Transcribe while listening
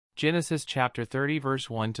Genesis chapter 30 verse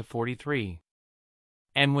 1 to 43.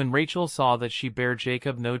 And when Rachel saw that she bare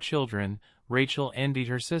Jacob no children, Rachel envied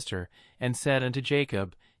her sister, and said unto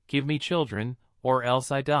Jacob, Give me children, or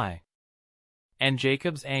else I die. And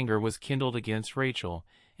Jacob's anger was kindled against Rachel,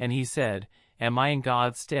 and he said, Am I in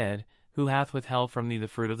God's stead, who hath withheld from thee the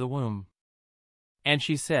fruit of the womb? And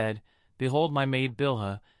she said, Behold my maid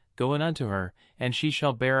Bilhah, go in unto her, and she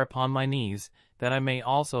shall bear upon my knees, that I may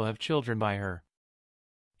also have children by her.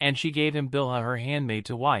 And she gave him Bilhah her handmaid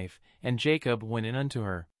to wife, and Jacob went in unto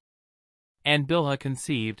her. And Bilhah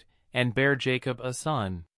conceived, and bare Jacob a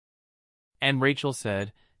son. And Rachel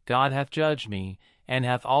said, God hath judged me, and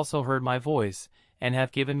hath also heard my voice, and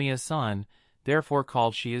hath given me a son, therefore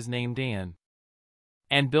called she his name Dan.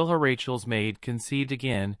 And Bilhah Rachel's maid conceived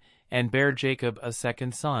again, and bare Jacob a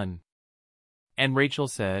second son. And Rachel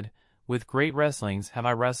said, With great wrestlings have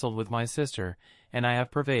I wrestled with my sister, and I have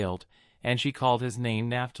prevailed, and she called his name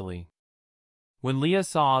Naphtali. When Leah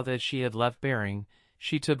saw that she had left bearing,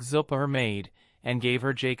 she took Zilpah her maid, and gave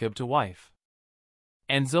her Jacob to wife.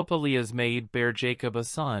 And Zilpah Leah's maid bare Jacob a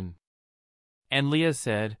son. And Leah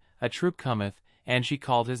said, A troop cometh, and she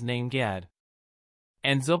called his name Gad.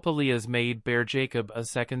 And Zilpah Leah's maid bare Jacob a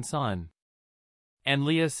second son. And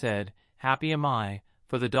Leah said, Happy am I,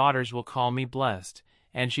 for the daughters will call me blessed,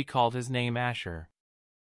 and she called his name Asher.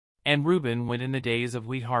 And Reuben went in the days of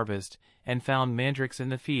wheat harvest, and found mandrakes in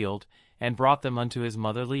the field, and brought them unto his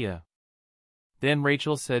mother Leah. Then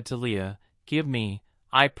Rachel said to Leah, Give me,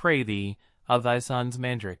 I pray thee, of thy son's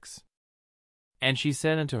mandrakes. And she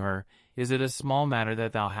said unto her, Is it a small matter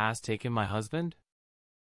that thou hast taken my husband?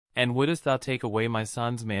 And wouldest thou take away my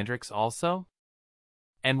son's mandrakes also?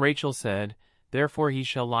 And Rachel said, Therefore he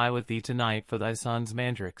shall lie with thee tonight for thy son's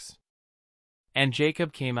mandrakes. And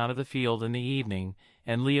Jacob came out of the field in the evening,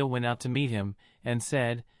 and Leah went out to meet him, and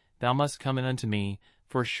said, Thou must come in unto me,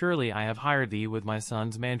 for surely I have hired thee with my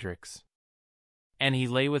son's mandrakes. And he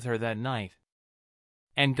lay with her that night.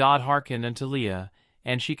 And God hearkened unto Leah,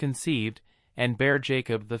 and she conceived, and bare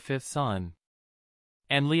Jacob the fifth son.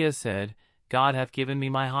 And Leah said, God hath given me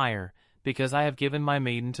my hire, because I have given my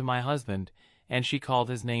maiden to my husband, and she called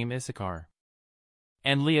his name Issachar.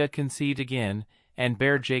 And Leah conceived again, and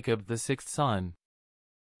bare Jacob the sixth son.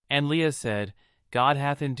 And Leah said, God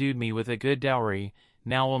hath endued me with a good dowry,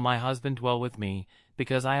 now will my husband dwell with me,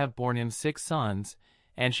 because I have borne him 6 sons,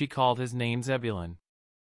 and she called his name Zebulun.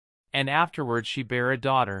 And afterward she bare a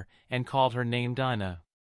daughter, and called her name Dinah.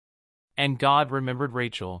 And God remembered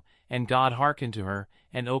Rachel, and God hearkened to her,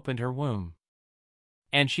 and opened her womb.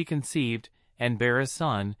 And she conceived, and bare a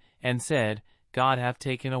son, and said, God hath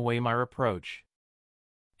taken away my reproach.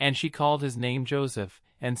 And she called his name Joseph,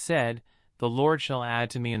 and said, The Lord shall add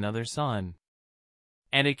to me another son.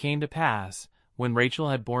 And it came to pass, when Rachel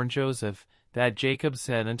had borne Joseph, that Jacob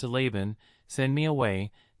said unto Laban, Send me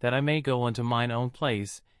away, that I may go unto mine own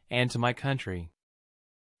place, and to my country.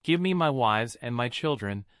 Give me my wives and my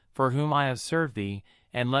children, for whom I have served thee,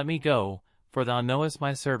 and let me go, for thou knowest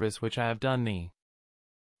my service which I have done thee.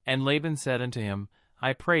 And Laban said unto him,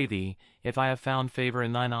 I pray thee, if I have found favor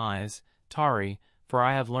in thine eyes, tarry, for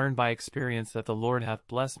I have learned by experience that the Lord hath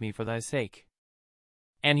blessed me for thy sake.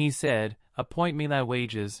 And he said, Appoint me thy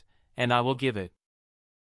wages, and I will give it.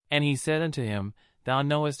 And he said unto him, Thou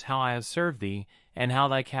knowest how I have served thee, and how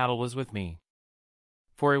thy cattle was with me.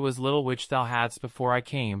 For it was little which thou hadst before I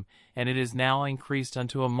came, and it is now increased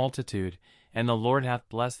unto a multitude, and the Lord hath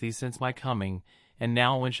blessed thee since my coming, and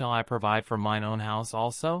now when shall I provide for mine own house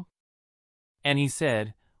also? And he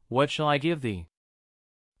said, What shall I give thee?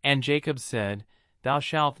 And Jacob said, Thou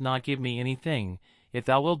shalt not give me anything. If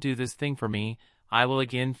thou wilt do this thing for me, I will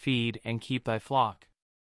again feed and keep thy flock.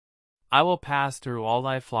 I will pass through all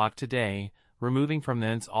thy flock today, removing from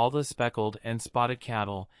thence all the speckled and spotted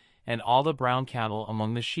cattle, and all the brown cattle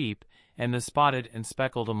among the sheep, and the spotted and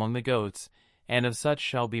speckled among the goats, and of such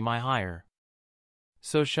shall be my hire.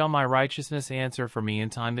 So shall my righteousness answer for me in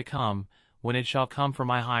time to come, when it shall come for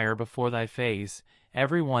my hire before thy face,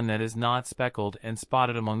 every one that is not speckled and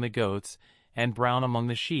spotted among the goats, and brown among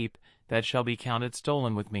the sheep, that shall be counted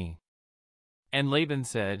stolen with me. And Laban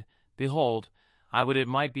said, Behold, I would it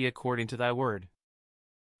might be according to thy word.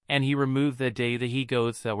 And he removed that day the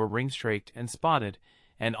he-goats that were ring-straked and spotted,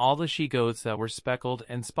 and all the she-goats that were speckled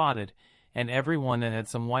and spotted, and every one that had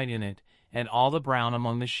some white in it, and all the brown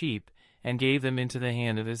among the sheep, and gave them into the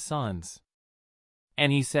hand of his sons.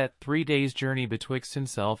 And he set 3 days' journey betwixt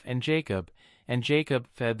himself and Jacob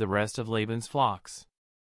fed the rest of Laban's flocks.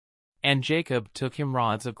 And Jacob took him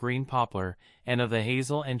rods of green poplar, and of the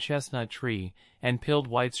hazel and chestnut tree, and pilled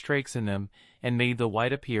white strakes in them, and made the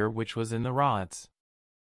white appear which was in the rods.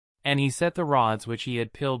 And he set the rods which he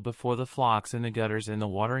had pilled before the flocks in the gutters in the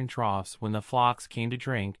watering troughs when the flocks came to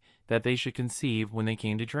drink, that they should conceive when they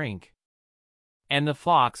came to drink. And the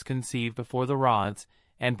flocks conceived before the rods,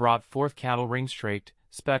 and brought forth cattle ring-straked,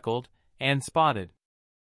 speckled, and spotted.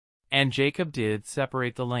 And Jacob did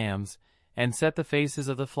separate the lambs, and set the faces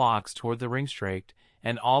of the flocks toward the ring-straked,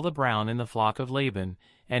 and all the brown in the flock of Laban,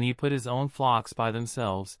 and he put his own flocks by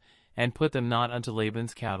themselves, and put them not unto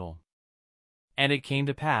Laban's cattle. And it came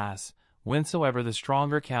to pass, whensoever the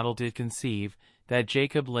stronger cattle did conceive, that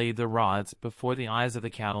Jacob laid the rods before the eyes of the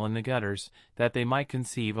cattle in the gutters, that they might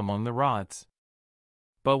conceive among the rods.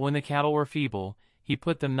 But when the cattle were feeble, he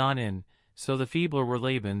put them not in, so the feebler were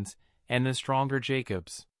Laban's, and the stronger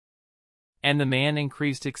Jacob's. And the man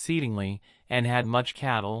increased exceedingly, and had much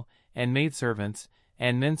cattle, and maidservants,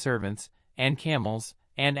 and menservants, and camels,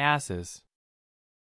 and asses.